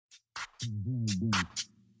And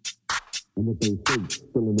if they shake,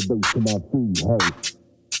 feeling the bass to my feet, hey,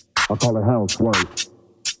 I call it housework,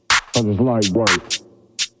 cause it's light work.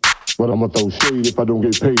 But I'ma throw shade if I don't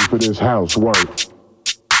get paid for this housework.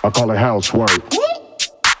 I call it housework,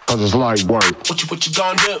 cause it's light work. What you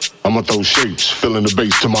gonna do? I'ma throw shapes, feeling the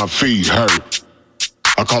bass to my feet hurt.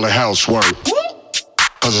 I call it housework,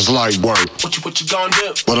 cause it's light work. What you gonna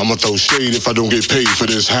do? But I'ma throw shade if I don't get paid for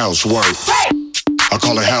this housework. I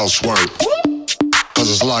call it housework, cause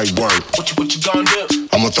it's light work. What you gonna do?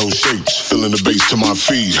 I'ma throw shapes, feeling the bass to my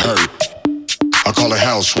feet hurt. I call it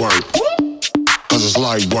housework, cause it's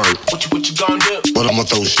light work. What you gonna do? But I'ma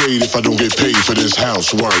throw shade if I don't get paid for this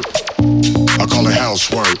housework. I call it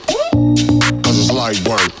housework, cause it's light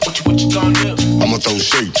work. What you gonna do? I'ma throw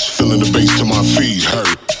shapes, feeling the bass to my feet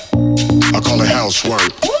hurt. I call it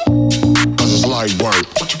housework, cause it's light work.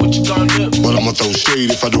 What you gonna do? But I'ma throw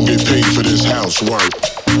shade if I don't get paid for this housework.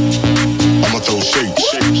 I'ma throw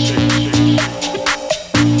shapes.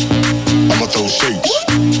 I'ma throw shapes.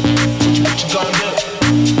 What you gonna do?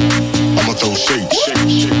 I'ma throw shapes.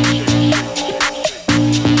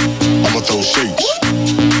 I'ma throw shapes.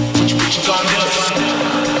 What you gonna do?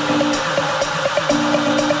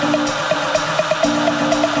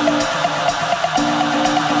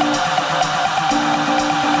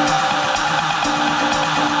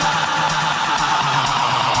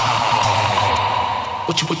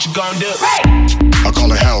 What you gonna do? I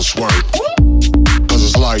call it housework, cause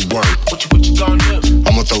it's light work. What you gonna do?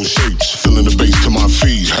 I'ma throw shapes, feeling the bass to my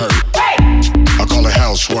feet hurt. I call it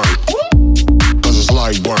housework, cause it's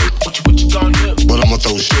light work. What you gonna do? But I'ma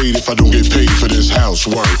throw shade if I don't get paid for this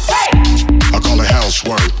housework. I call it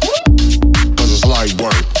housework, cause it's light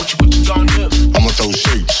work. What you gonna do? I'ma throw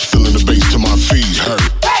shapes, feeling the bass to my feet hurt.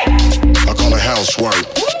 I call it housework,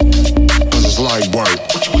 cause it's light work.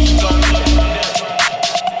 What you gonna do?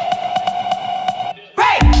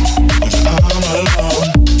 I'm alone,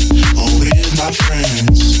 or with my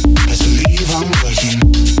friends. Best believe I'm working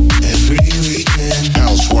every weekend.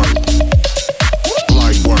 Housework,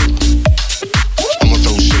 light work. I'ma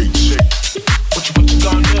throw shapes. What you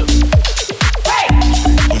gonna do?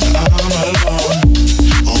 When I'm alone,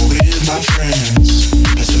 or with my friends.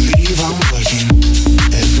 Best believe I'm working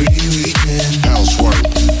every weekend. Housework,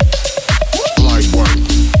 light work.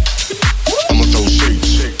 I'ma throw shapes.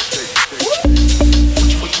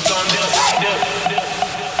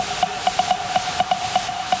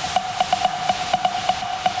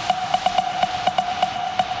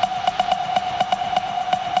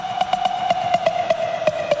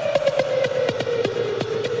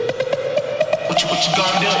 What you gonna do? What you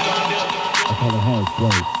gonna do? I call it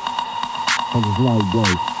housework, cause it's light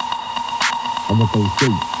work. I'ma throw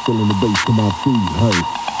shapes, feeling the bass to my feet hurt.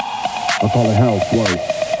 I call it housework,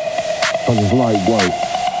 cause it's light work.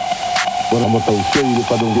 But I'ma throw shade if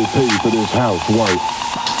I don't get paid for this housework.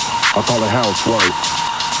 I call it housework,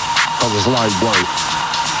 cause it's light work.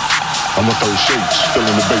 I'ma throw shapes,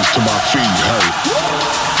 feeling the bass to my feet hurt.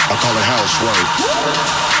 I call it housework,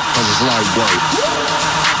 cause it's light work.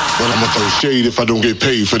 But I'ma throw shade if I don't get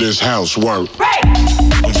paid for this housework.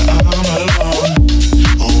 When I'm alone,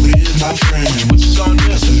 or with my friends. What you gonna do?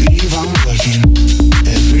 Best believe I'm working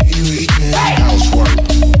every weekend. Housework,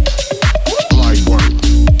 light work.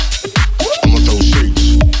 I'ma throw shapes.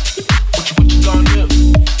 What you gonna do?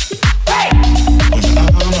 When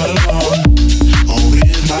I'm alone, or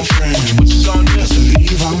with my friends. What you gonna do? Best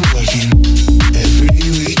believe I'm working every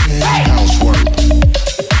weekend. Housework,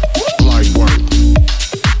 light work.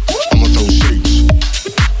 I'ma throw shapes.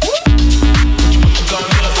 What you gonna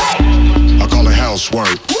do? I call it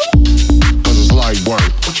housework, cause it's light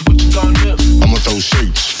work. What you gonna do? I'ma throw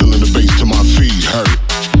shapes, feeling the bass to my feet hurt.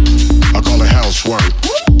 I call it housework,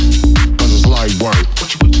 cause it's light work.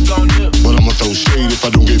 What you gonna do? But I'ma throw shade if I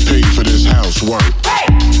don't get paid for this housework.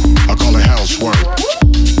 I call it housework,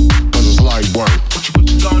 cause it's light work. What you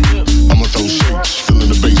gonna do? I'ma throw shapes, feeling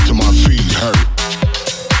the bass to my feet hurt.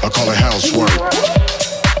 I call it housework,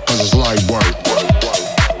 cause it's light work.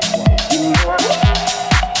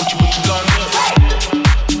 What you gonna do?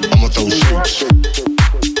 I'ma throw shapes.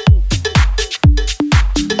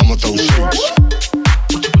 I'ma throw shapes.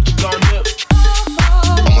 What you gonna do?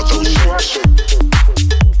 I'ma throw shapes.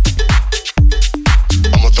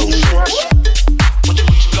 I'ma throw shapes. What you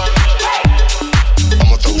gonna do?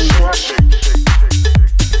 I'ma throw shapes.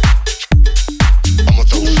 I'ma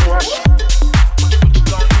throw shapes. What you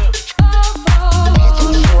gonna do?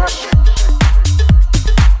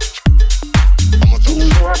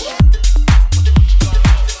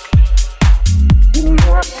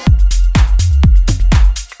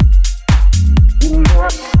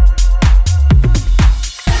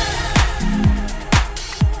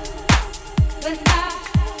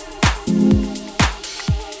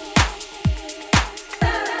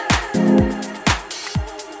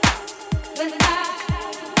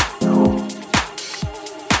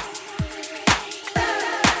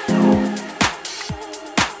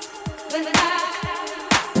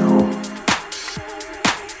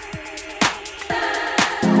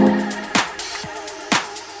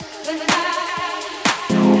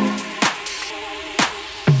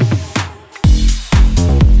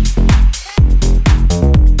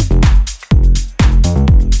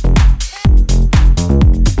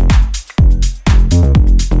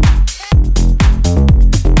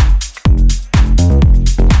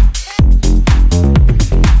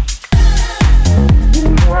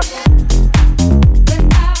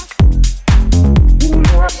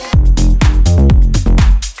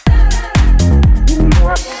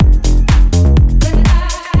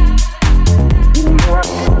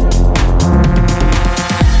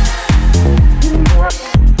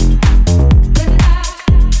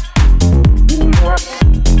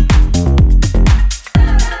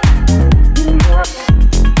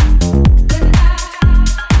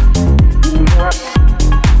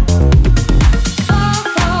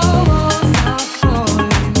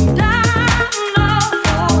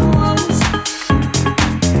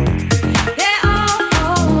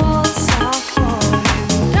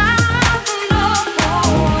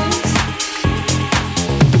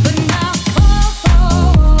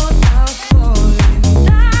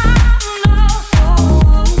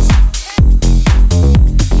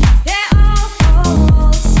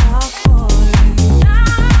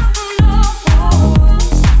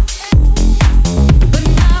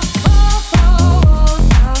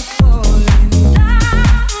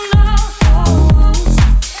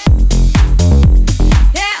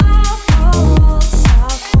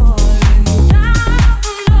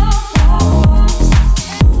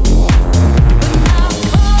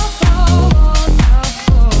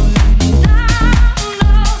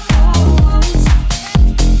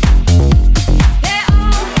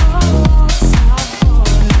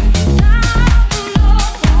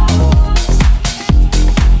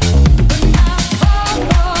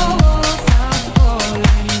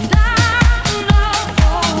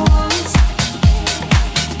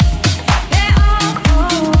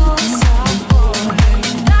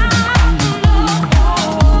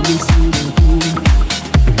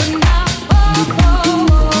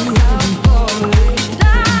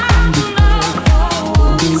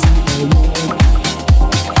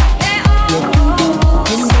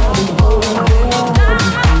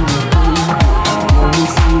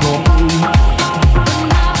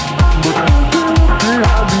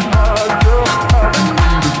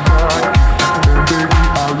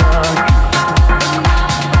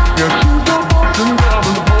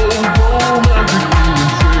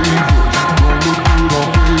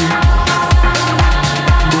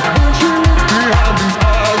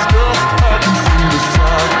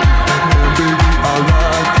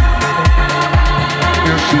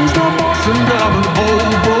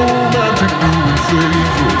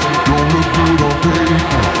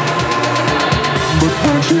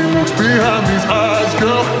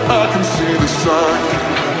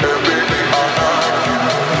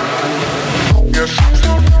 Yeah,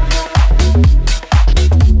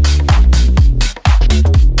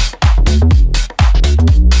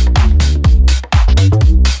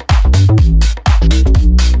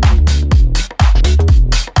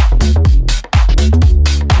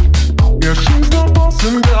 she's a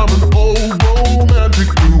bossing down an old romantic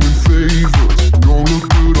doing favors. Don't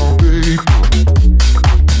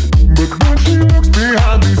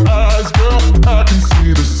look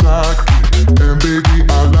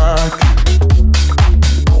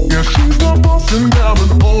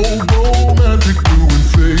good on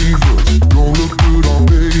paper.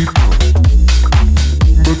 But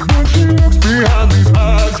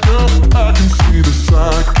when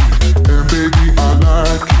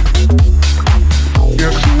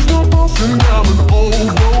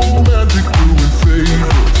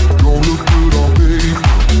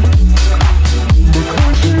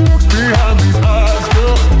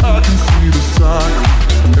she looks behind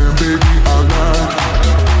these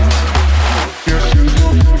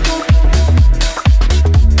eyes,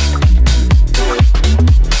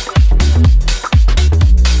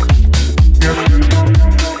 girl,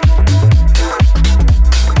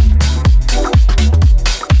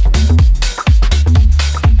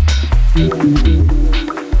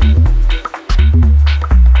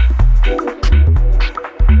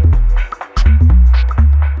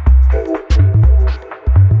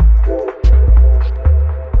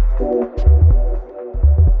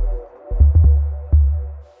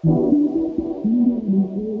 I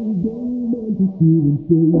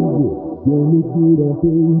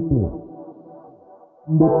can see the sidekick.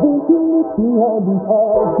 And baby, I like it.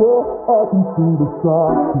 Yeah, she's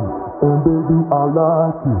a bossing down an old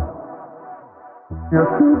romantic doing favors.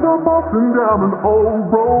 Don't look good on paper.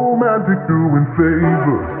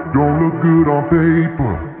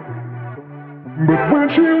 But when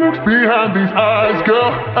she looks behind these eyes,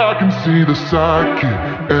 girl, I can see the sidekick.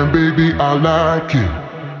 And baby, I like it.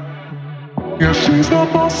 Yeah, she's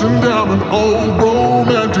not bossing down an old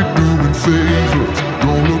romantic doing favors.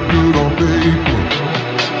 Don't look good on paper.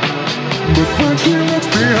 But when she looks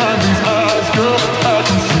behind these eyes, girl, I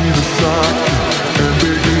can see the sidekick. And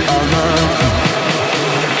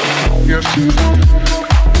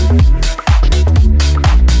baby, I like it.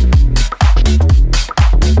 Yeah,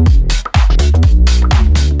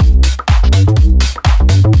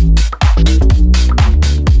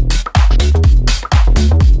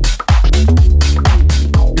 she's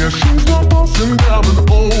not bossing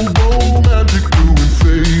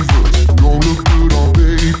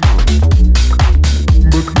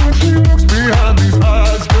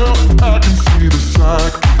down an old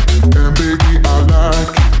romantic doing favors.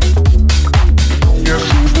 Don't look good on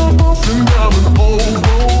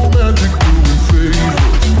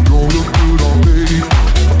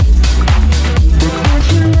paper. But when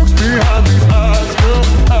she looks behind these eyes,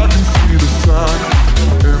 girl, I can see the sidekick.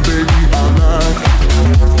 And baby, I like it.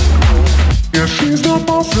 Yeah, she's not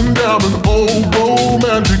bossing down an old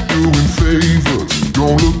romantic doing favors.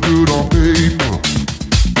 Don't look good on paper.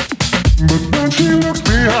 But when she looks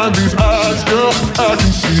behind these eyes, girl, I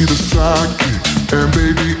can see the sidekick. And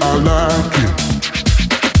baby, I like it.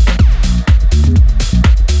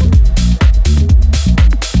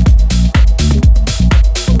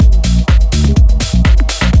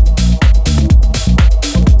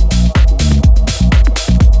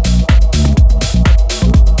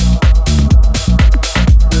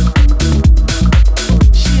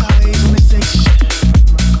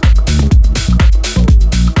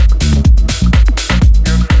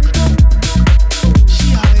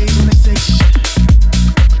 She always wanna say shit.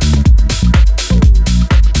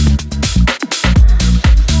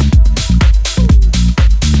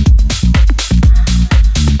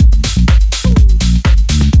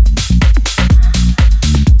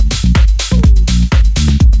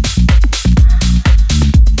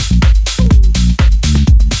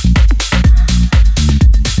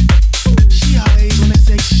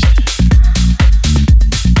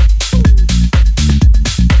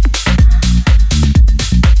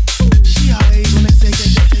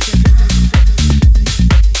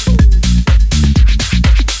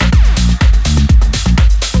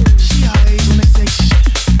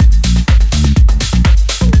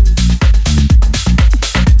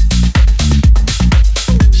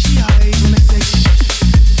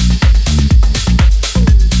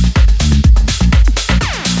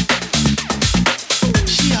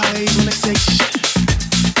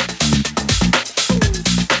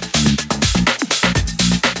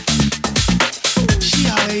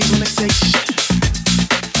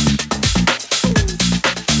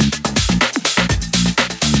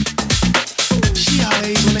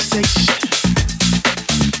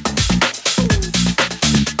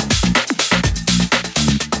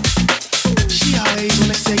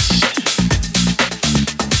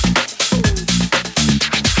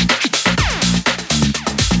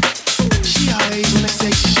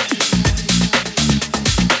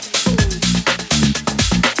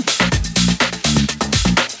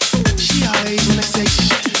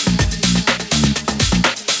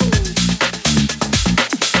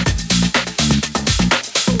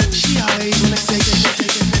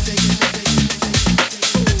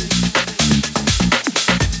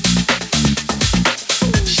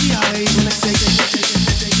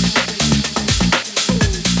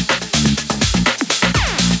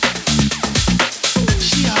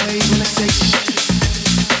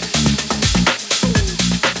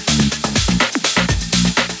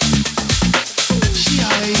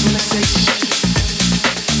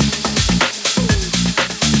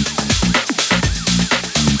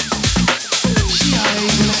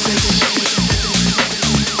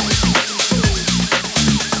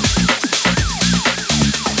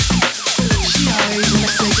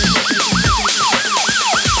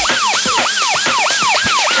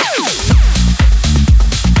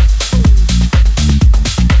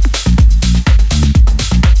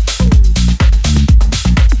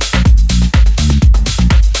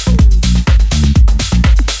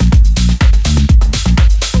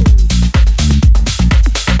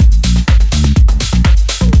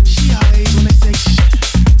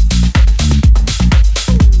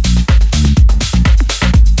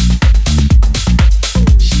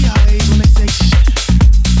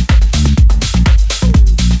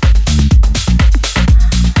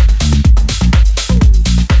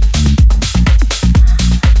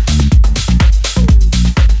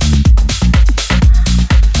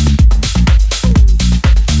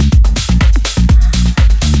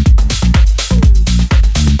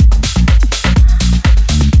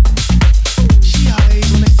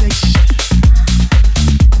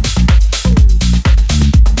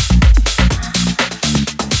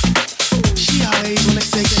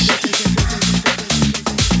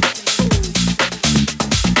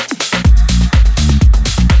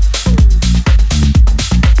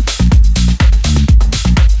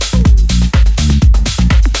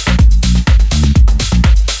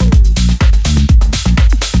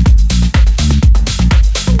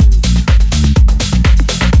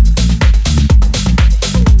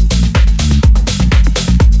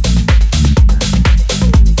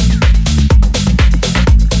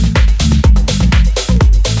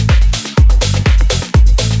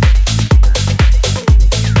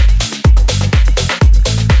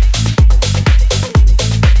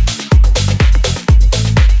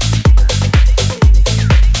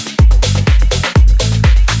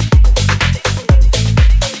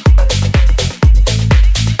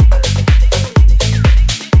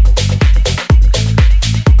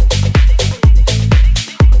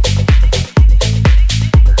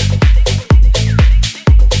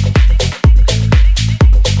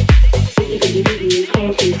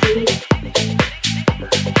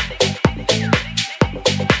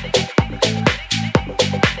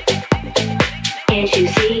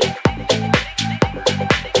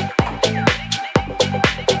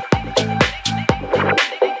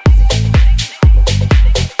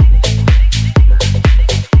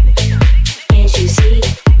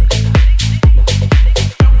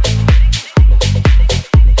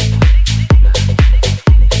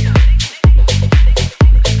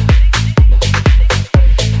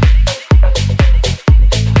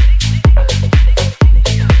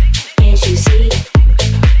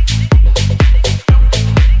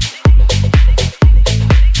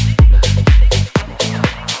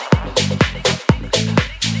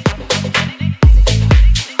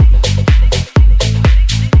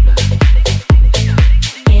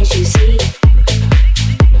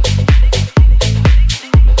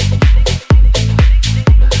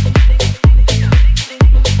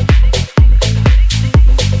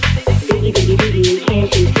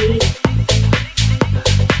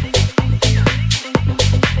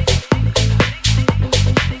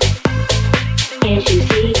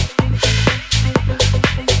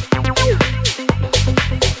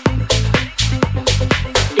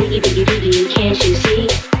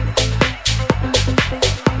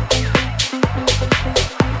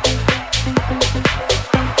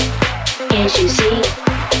 can't you see?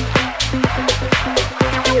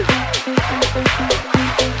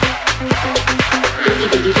 Biggie,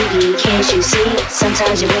 biggie, biggie, can't you see?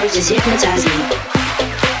 Sometimes your words just hypnotize me.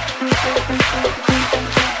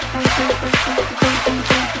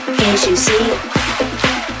 Can't you see?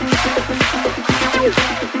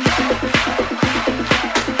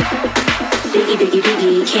 Biggie, biggie,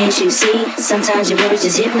 biggie, can't you see? Sometimes your words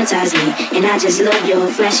just hypnotize me. And I just love your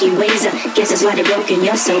flashy ways. I guess that's why they're broken,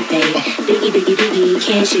 you're so paid. Biggie, biggie, biggie,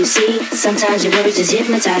 can't you see? Sometimes your words just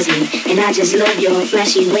hypnotize me. And I just love your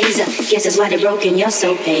flashy ways. I guess that's why they're broken, you're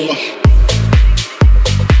so paid.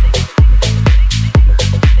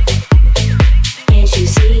 Can't you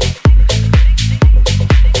see?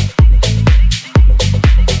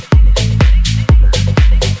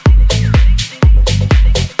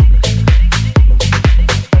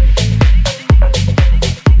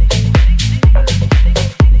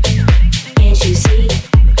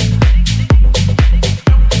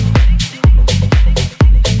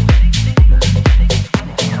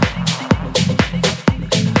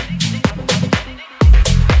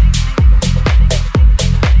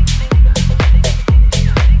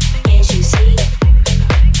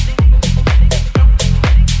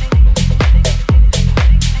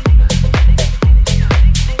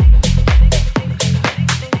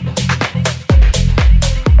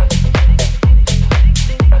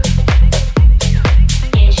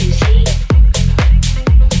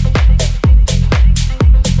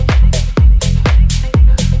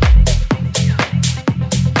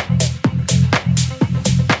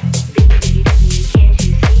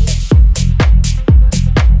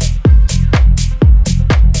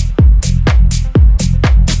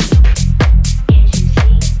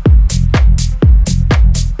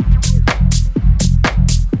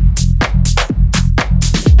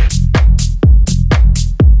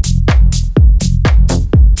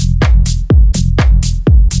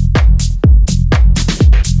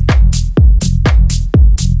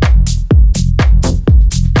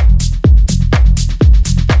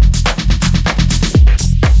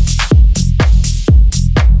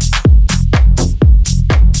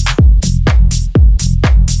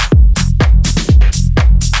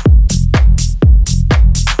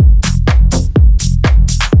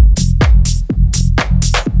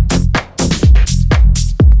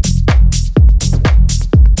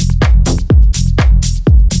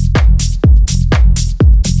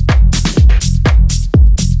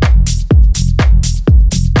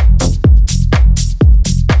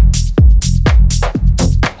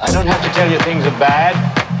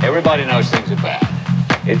 Everybody knows things are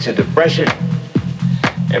bad. It's a depression.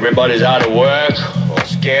 Everybody's out of work or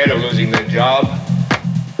scared of losing their job.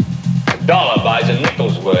 A dollar buys a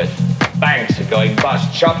nickel's worth. Banks are going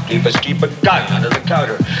bust. Shopkeepers keep a gun under the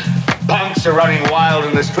counter. Punks are running wild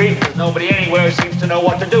in the street. There's nobody anywhere who seems to know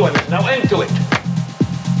what to do, and there's no end to it.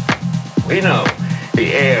 We know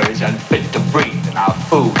the air is unfit to breathe and our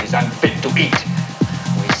food is unfit to eat.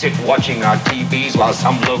 Sit watching our TVs while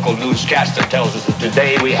some local newscaster tells us that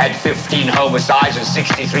today we had 15 homicides and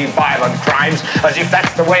 63 violent crimes, as if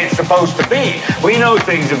that's the way it's supposed to be. We know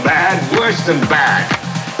things are bad, worse than bad.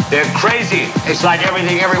 They're crazy. It's like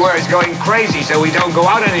everything everywhere is going crazy, so we don't go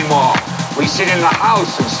out anymore. We sit in the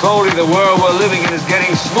house, and slowly the world we're living in is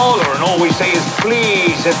getting smaller, and all we say is,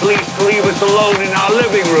 please, at least leave us alone in our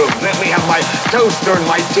living room. Let me have my toaster and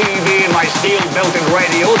my TV and my steel-belted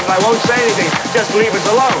radios, and I won't say anything. Just leave us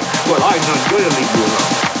alone. Well, I'm not going to leave you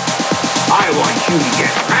alone. I want you to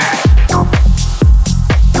get mad.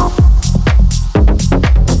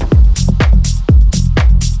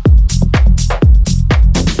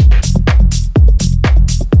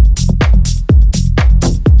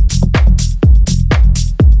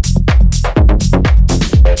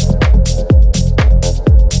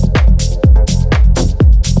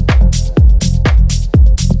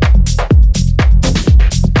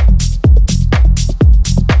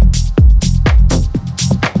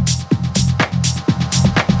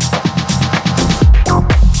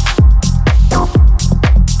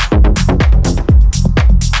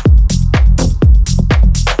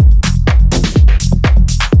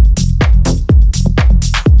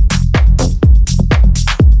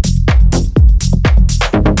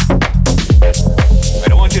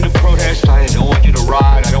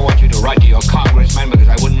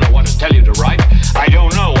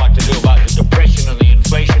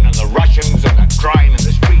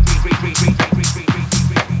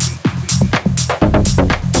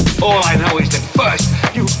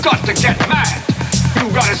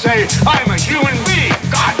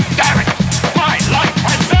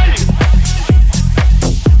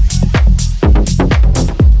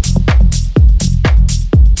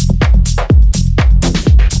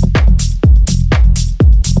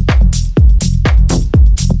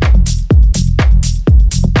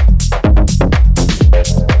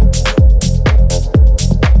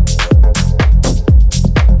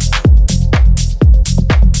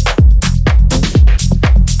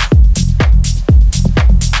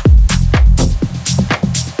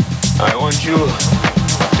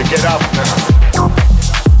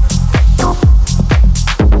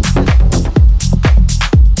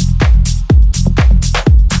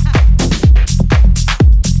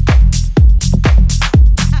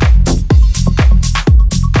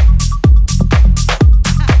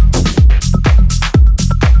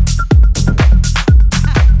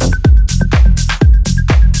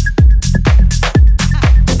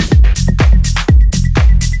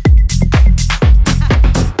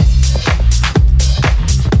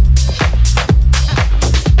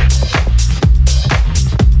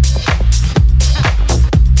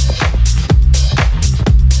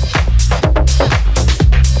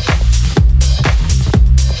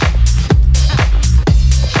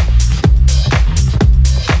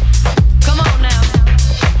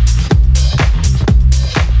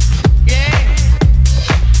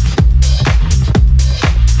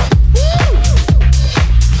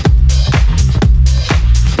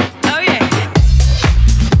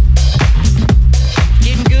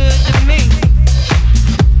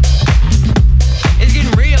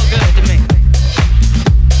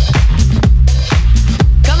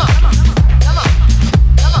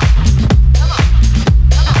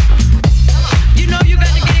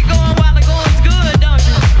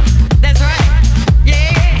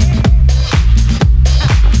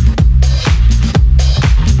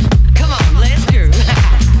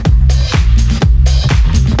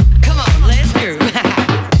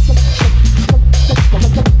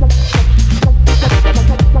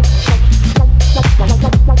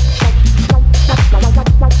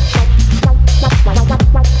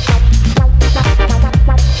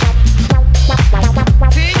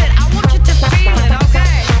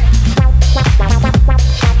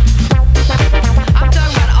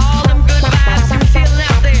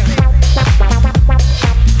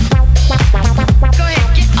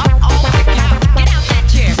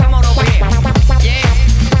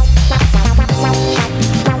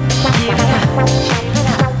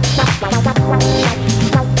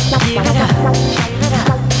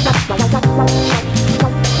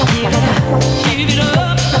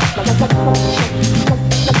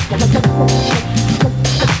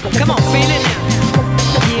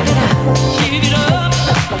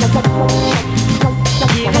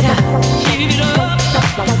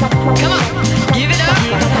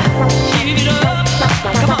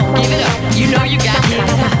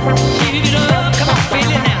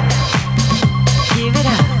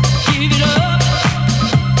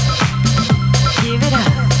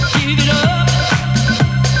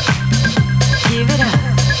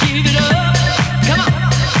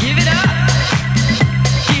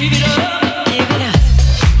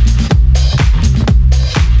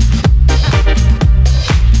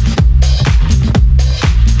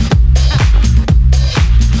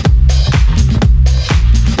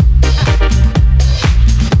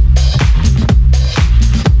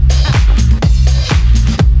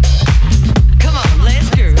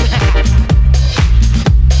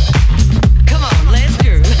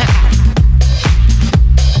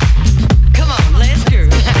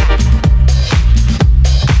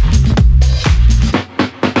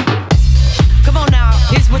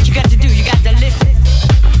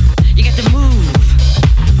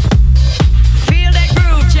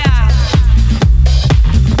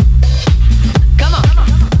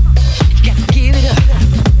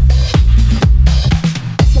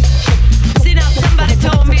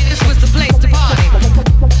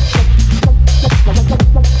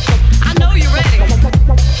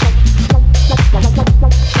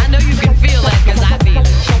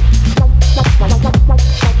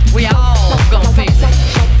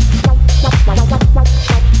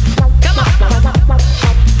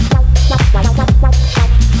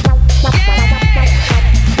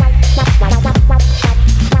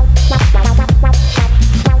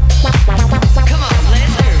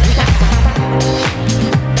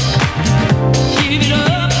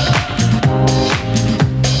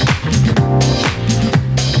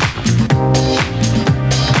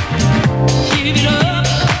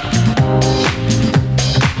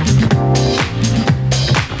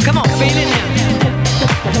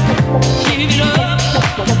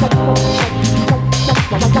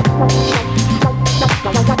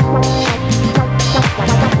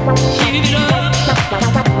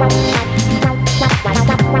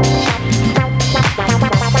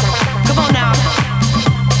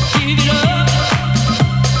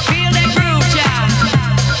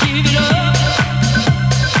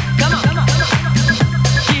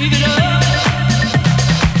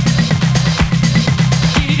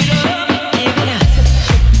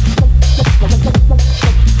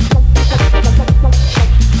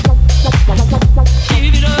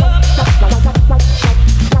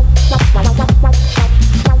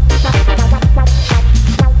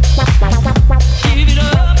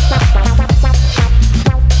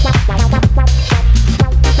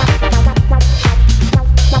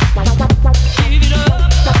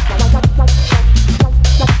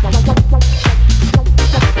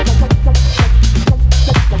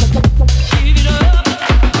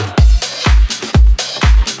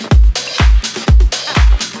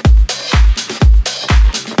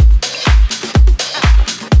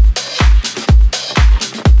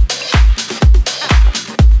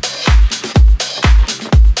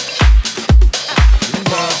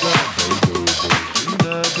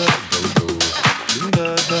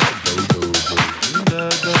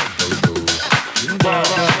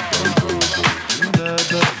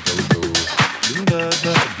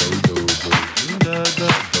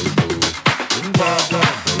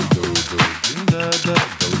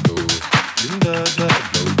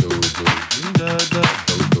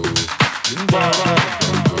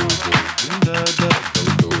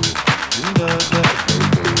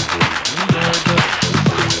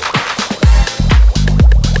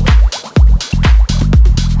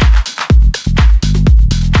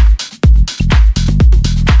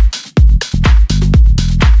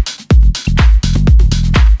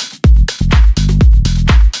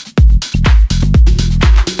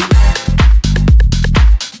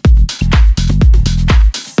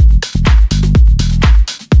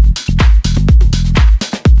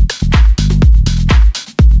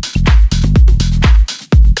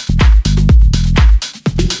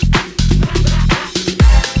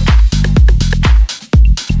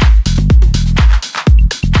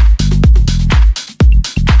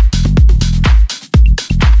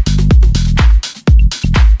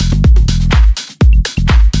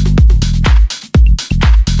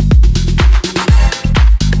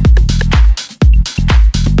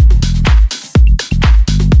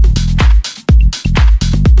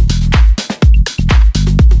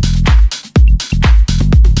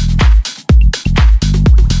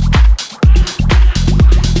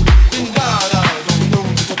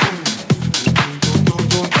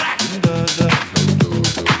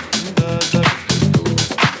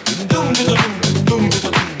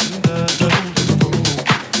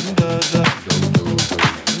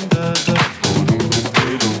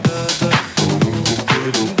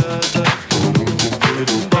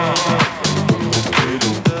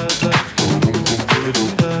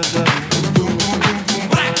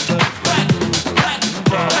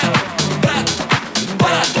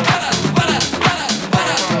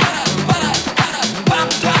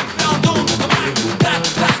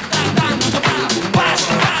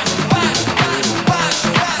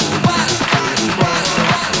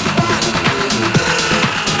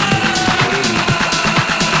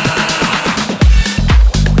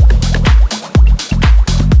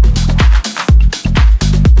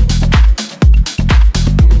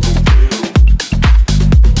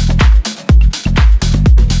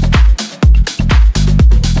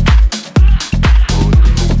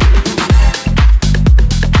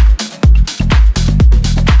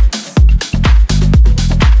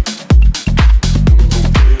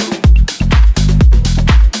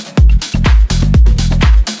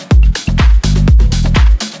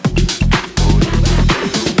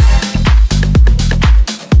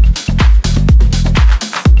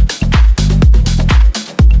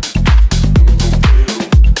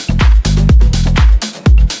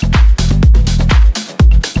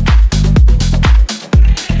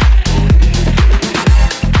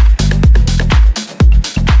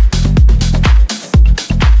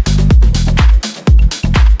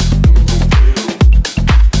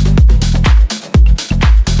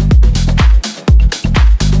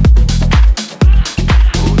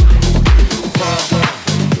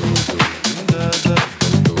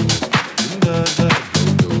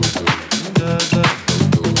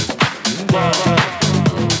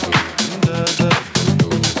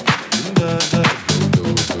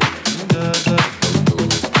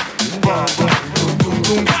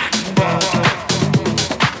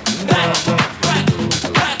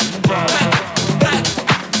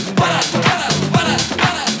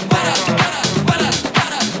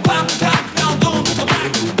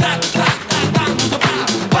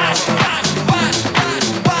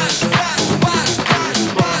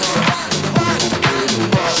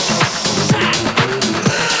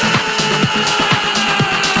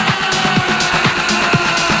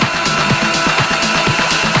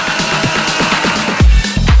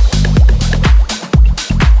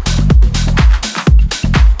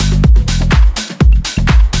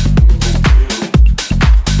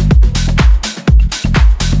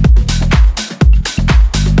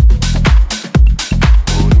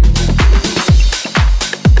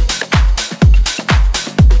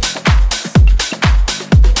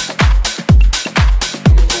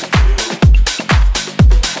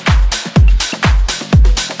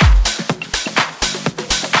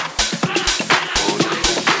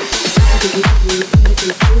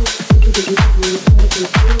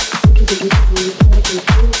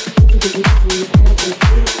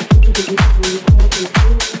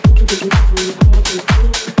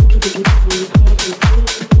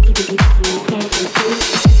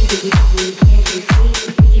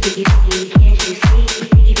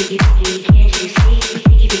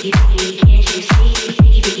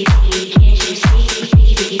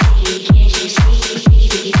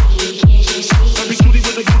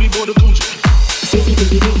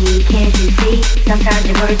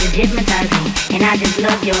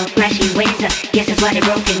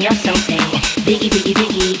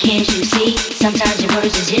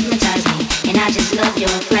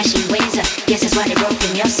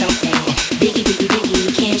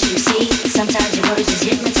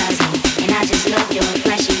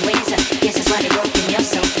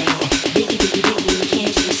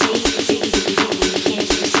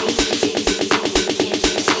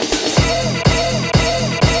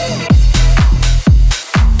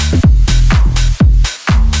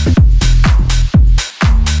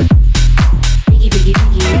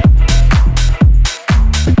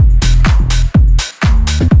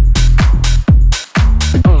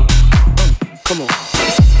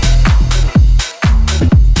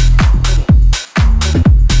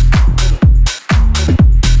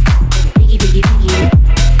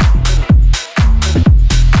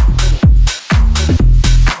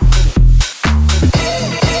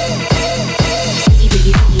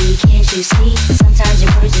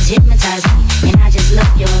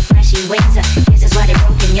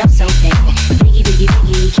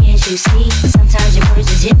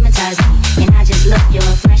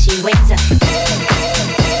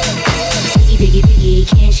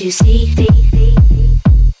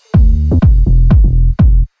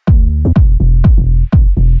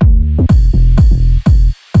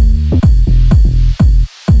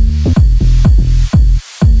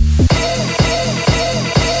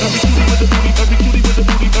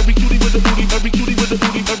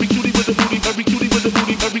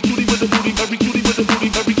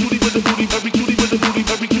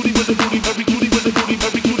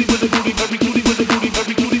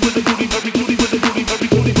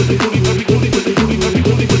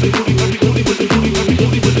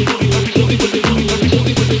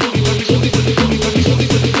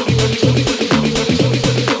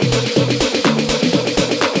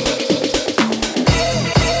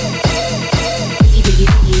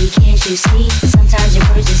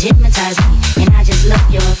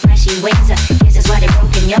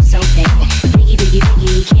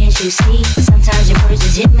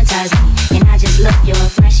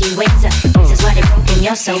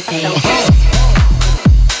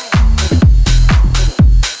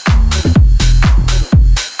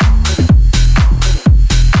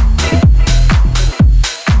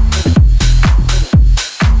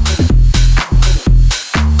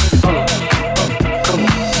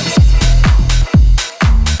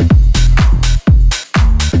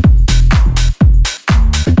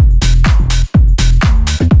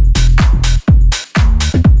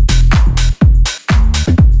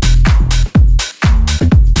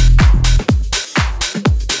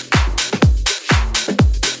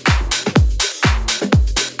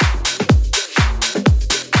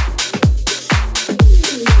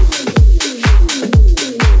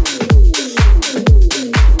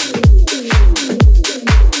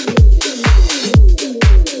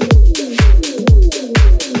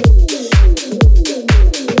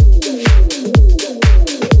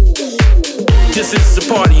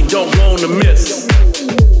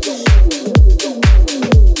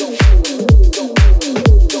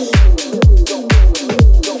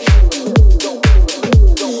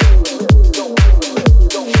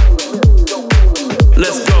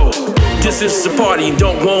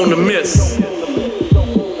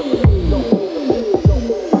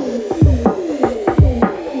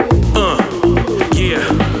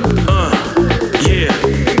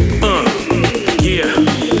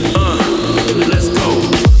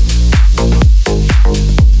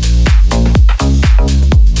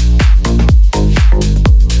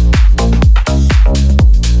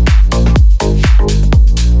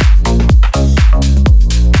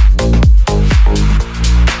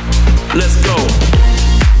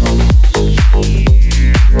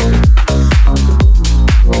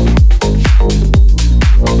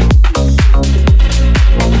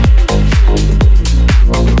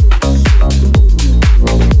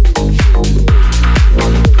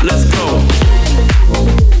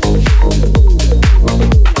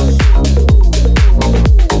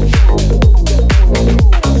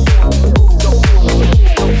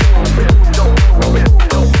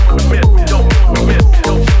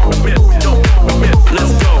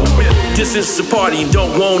 This is the party you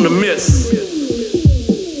don't want to miss.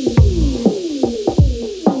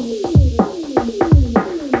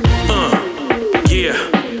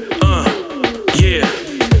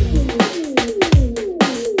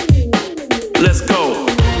 Let's go.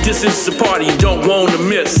 This is the party you don't want to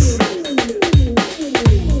miss.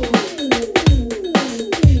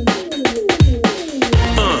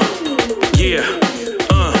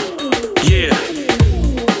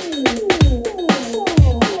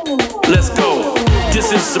 Let's go.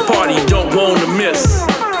 This is the party you don't want to miss.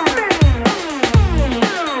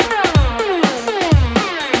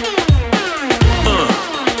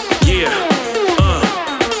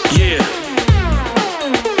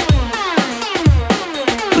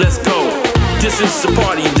 Let's go. This is the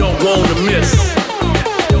party you don't want to miss.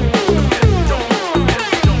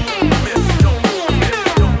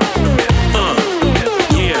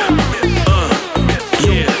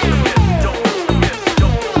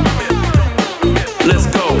 Let's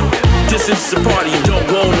go. This is the party you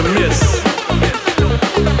don't want to miss.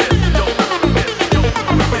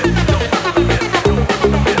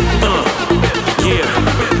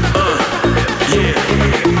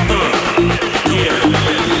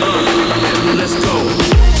 Let's go.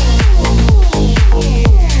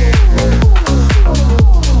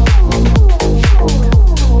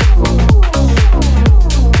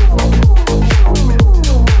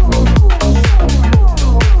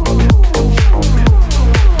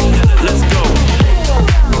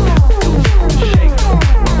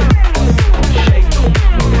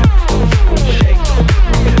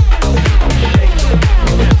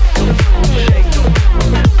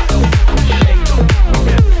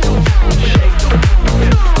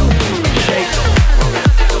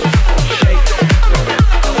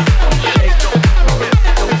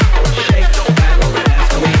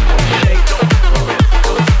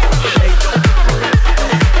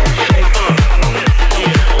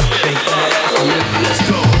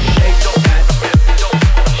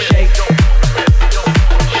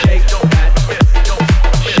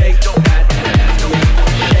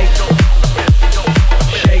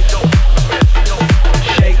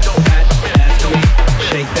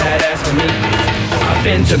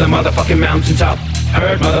 To the motherfucking mountaintop.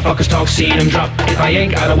 Heard motherfuckers talk, seen them drop. If I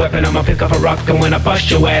ain't got a weapon, I'ma pick up a rock. And when I bust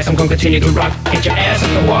your ass, I'm gonna continue to rock. Hit your ass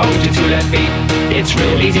on the wall with your 2 left feet. It's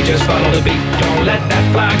real easy, just follow the beat. Don't let that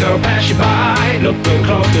fly girl pass you by. Look real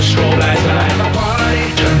close, the stroll lights light my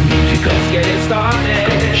party. Turn the music, let's get it started.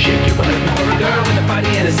 Shake your butt for a girl with a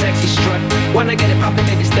body and a sexy strut. Wanna get it poppin',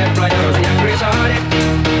 maybe step right on the Chris Hardy.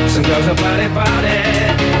 Some girls are body.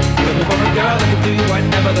 Looking for a girl that can do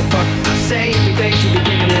whatever the fuck I say. Every day she be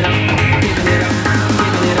giving it up, giving it up,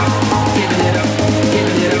 giving it up, giving it up,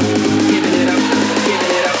 giving it up, giving it up,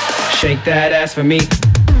 giving it up. Shake that ass for me.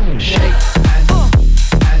 Shake.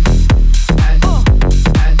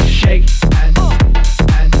 Shake.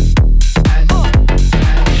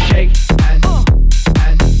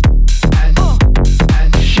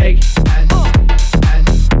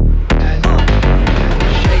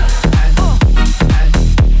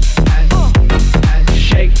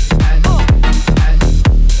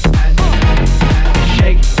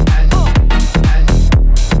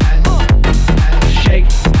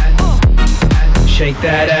 Shake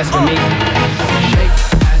that ass for me. Shake.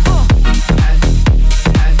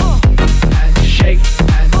 Shake.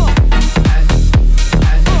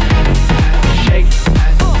 Shake.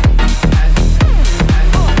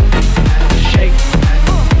 Shake.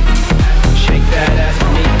 Shake that ass for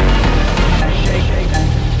me. Shake.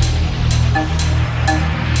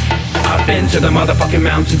 I've been to the motherfucking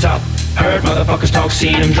mountaintop. Heard motherfuckers talk,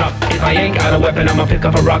 seen them drop. If I ain't got a weapon, I'ma pick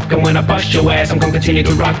up a rock. And when I bust your ass, I'm gonna continue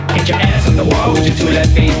to rock. Hit your ass on the wall with your 2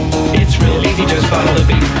 left feet. It's real easy, just follow the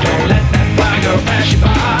beat. Don't let that fly girl pass you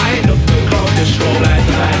by. Look real close, just stroll like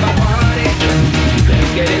the light of a party.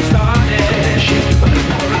 Let's get it started. Shake your butt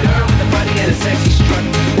for a girl with a body and a sexy strut.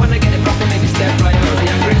 Wanna get it proper, maybe step right on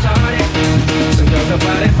the Chris Hardy. Some girls are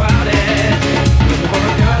body. Looking for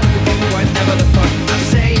a girl who can do whatever the fuck I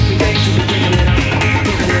say. Every day she be giving it up,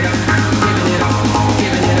 giving it up.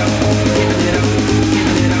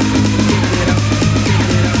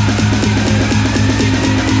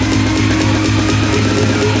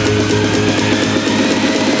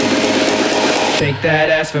 Shake that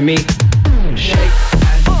ass for me. Shake.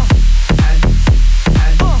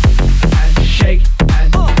 Shake.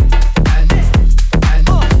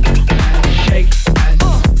 Shake.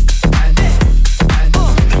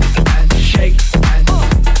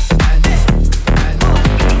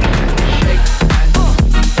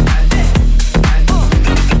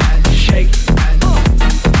 Shake.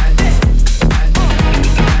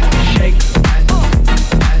 Shake.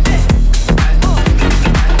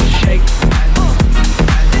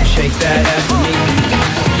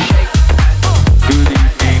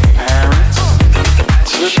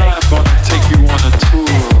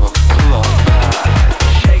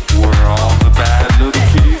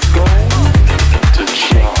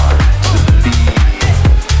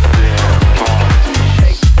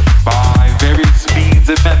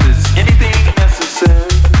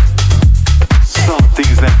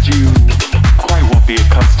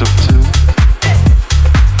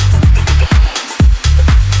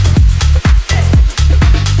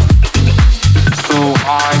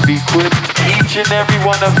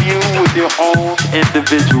 one of you with your own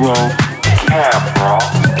individual camera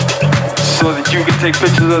so that you can take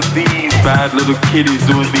pictures of these bad little kitties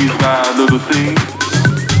doing these bad little things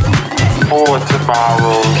for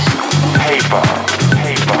tomorrow's paper,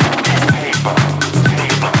 paper, paper,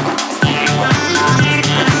 paper.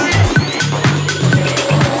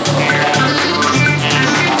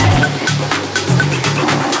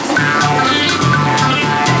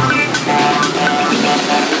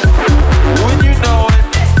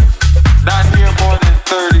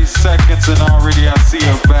 Seconds and already I see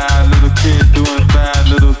a bad little kid doing bad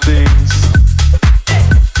little things.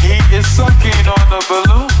 He is sucking on a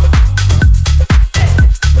balloon.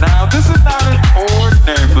 Now this is not an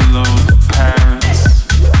ordinary balloon, parents.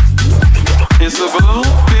 It's a balloon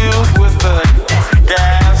filled with a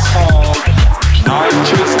gas called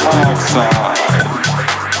nitrous oxide.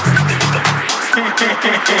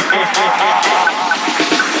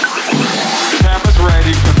 Cameras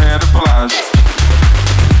ready, prepare to flash.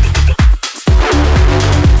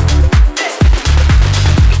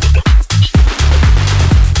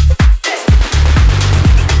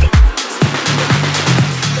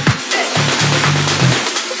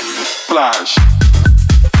 Flash.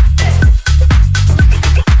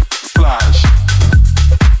 Flash.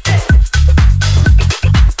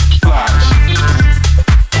 Flash.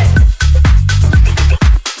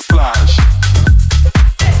 Flash.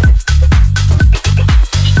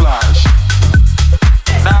 Flash.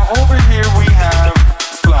 Now over here we have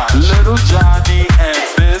Flash. Little Johnny and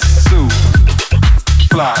Miss Sue.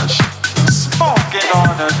 Flash. Smoking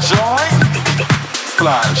on a joint.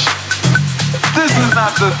 Flash. This is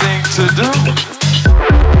not the thing to do.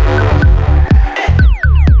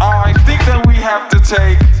 I think that we have to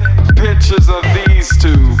take pictures of these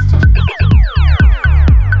two.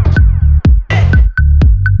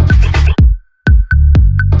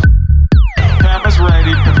 Cameras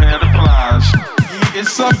ready, prepare to flash. He is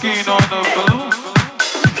sucking on a balloon.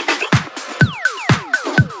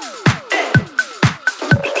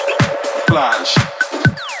 Flash.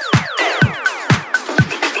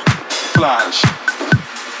 Flash.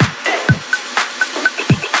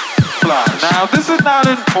 Flash. Now this is not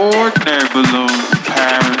an ordinary balloon,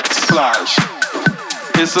 parents. Flash.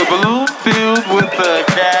 It's a balloon filled with a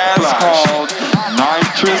gas called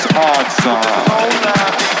nitrous oxide.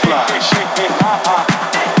 Flash.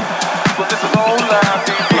 But this is old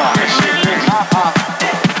laughing. Flash.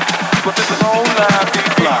 But this is old laughing.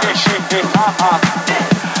 Flash.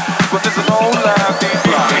 But this is old laughing.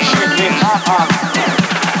 Flash.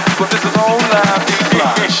 But this is old laughing.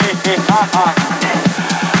 Flash.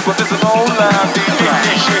 But this is old laughing.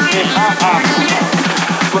 Flash.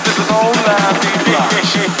 But this is old laughing.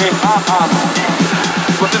 Flash.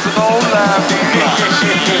 But this is old laughing. Flash.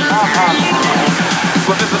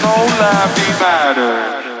 But this is old laughing matter.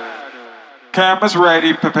 Cameras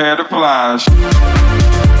ready, prepare to flash.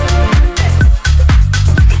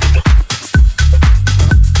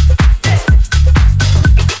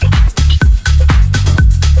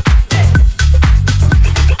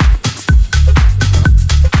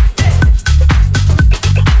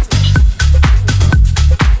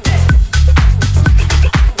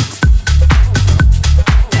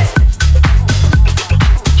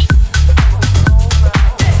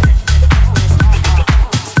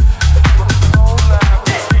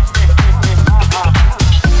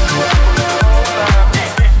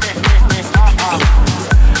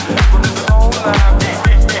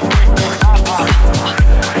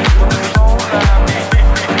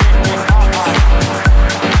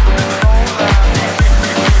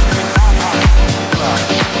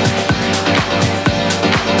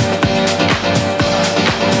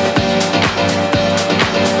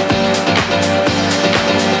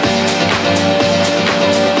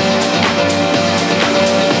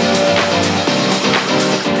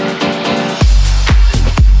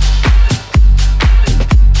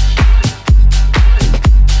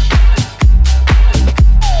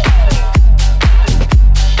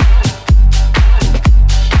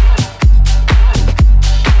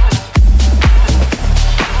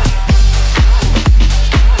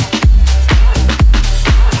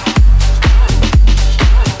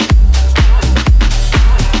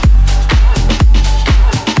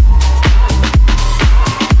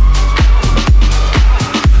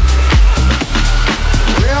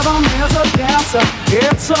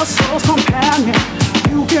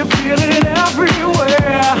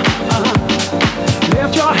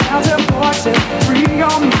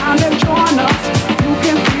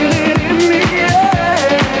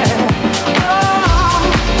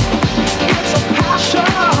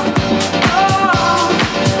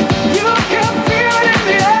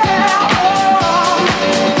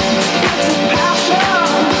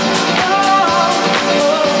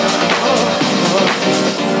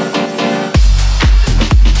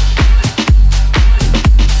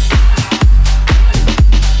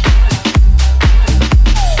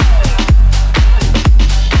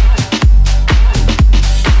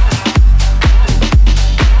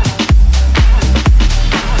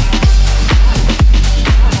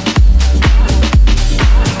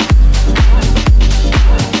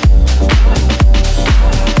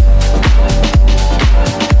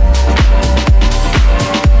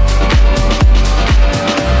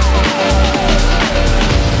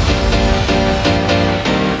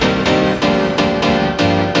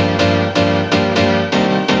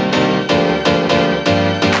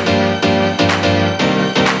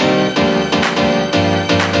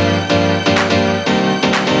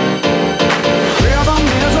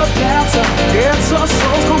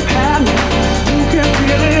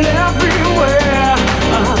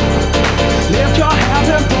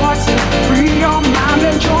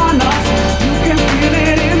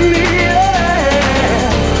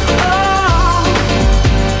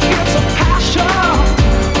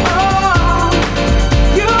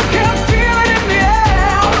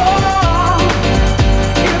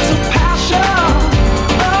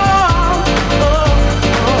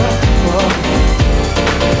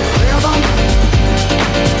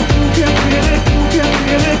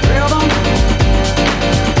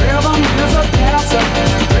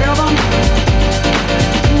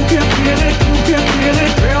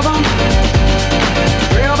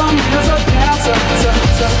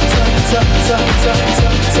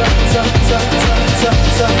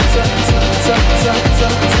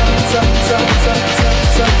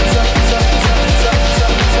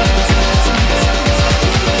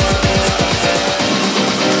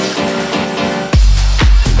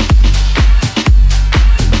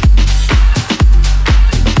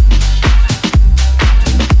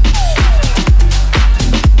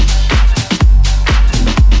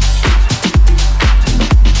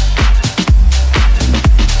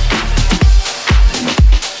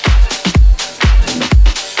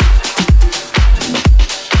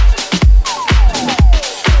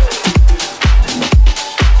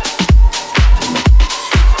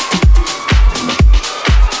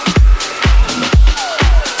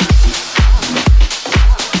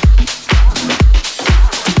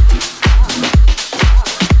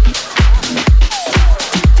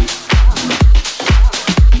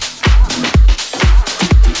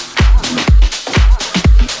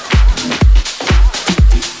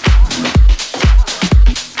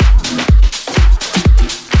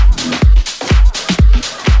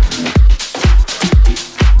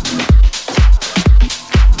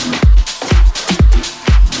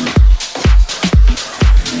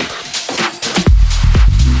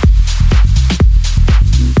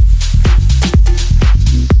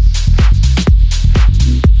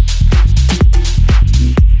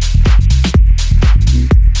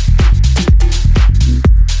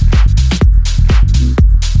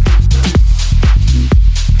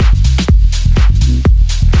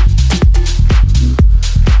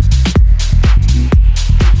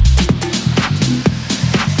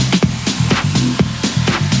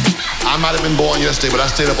 might have been born yesterday, but I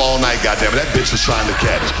stayed up all night, goddammit. That bitch was trying to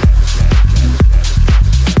catch.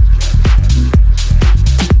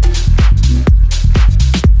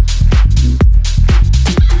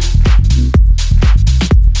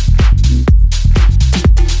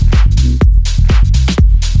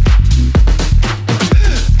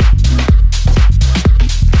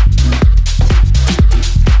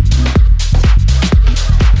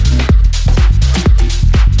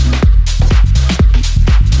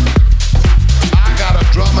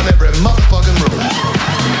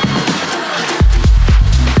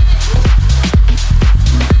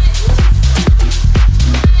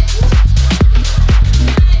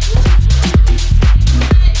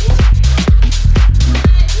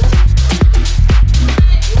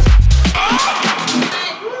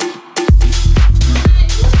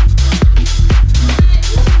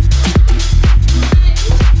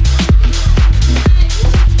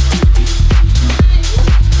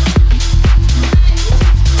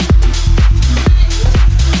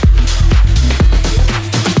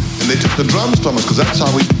 Because that's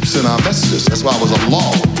how we send our messages. That's why it was a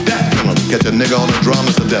law. Death penalty. Get your nigga on the drum,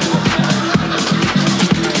 it's a death penalty.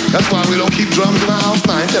 That's why we don't keep drums in our house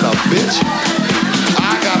now. Ain't that a bitch?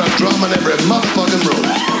 I got a drum in every motherfucking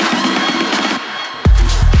room.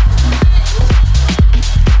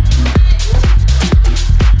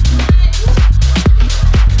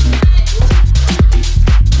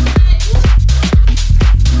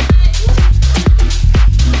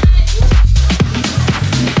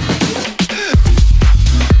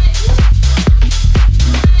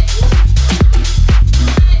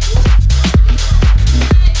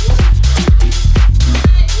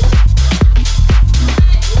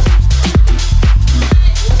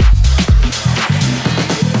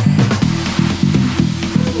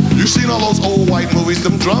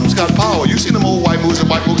 Them drums got power. You seen them old white movies and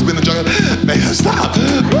white folks been in the jungle. Man, stop.